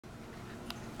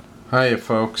Hiya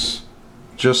folks,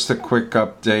 just a quick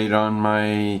update on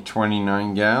my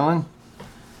 29 gallon.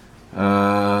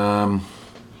 The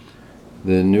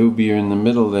newbie in the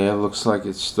middle there looks like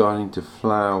it's starting to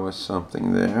flower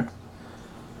something there,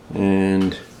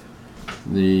 and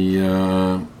the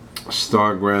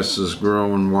stargrass is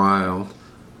growing wild,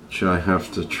 which I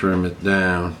have to trim it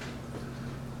down,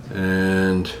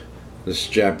 and this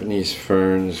Japanese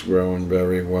fern is growing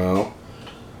very well.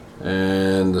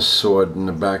 And the sword in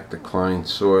the back, the Klein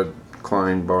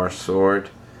bar sword,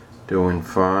 doing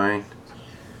fine.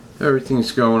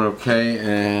 Everything's going okay,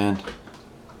 and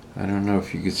I don't know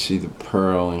if you could see the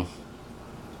pearling.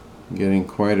 I'm getting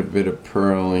quite a bit of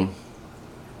pearling.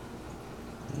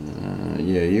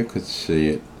 Yeah, you could see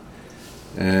it.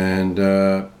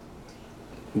 And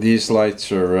these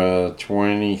lights are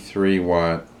 23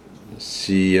 watt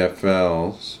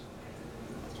CFLs.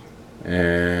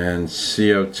 And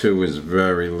CO2 is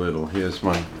very little. Here's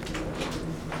my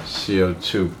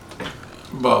CO2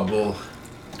 bubble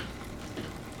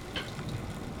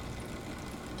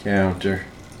counter,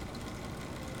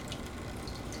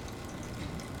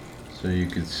 so you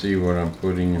can see what I'm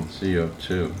putting in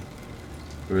CO2.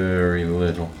 Very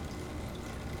little.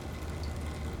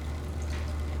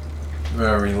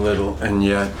 Very little, and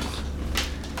yet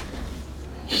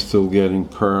still getting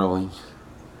pearling.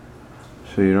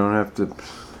 So you don't have to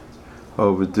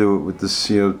overdo it with the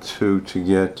CO2 to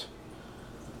get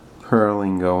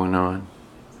pearling going on.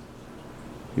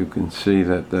 You can see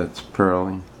that that's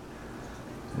pearling,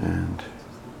 and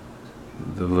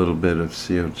the little bit of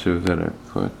CO2 that I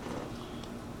put.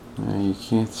 Now you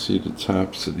can't see the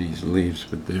tops of these leaves,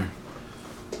 but they're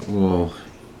all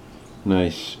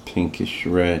nice pinkish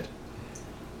red.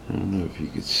 I don't know if you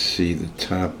could see the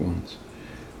top ones,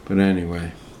 but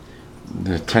anyway.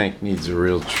 The tank needs a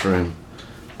real trim,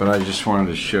 but I just wanted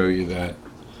to show you that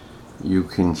you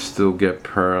can still get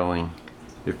pearling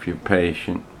if you're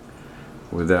patient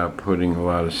without putting a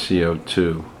lot of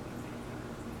CO2.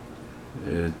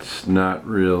 It's not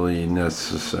really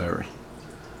necessary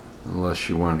unless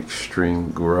you want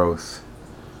extreme growth,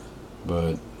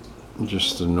 but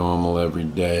just a normal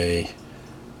everyday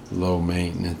low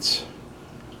maintenance,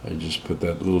 I just put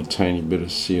that little tiny bit of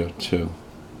CO2.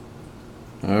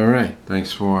 Alright,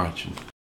 thanks for watching.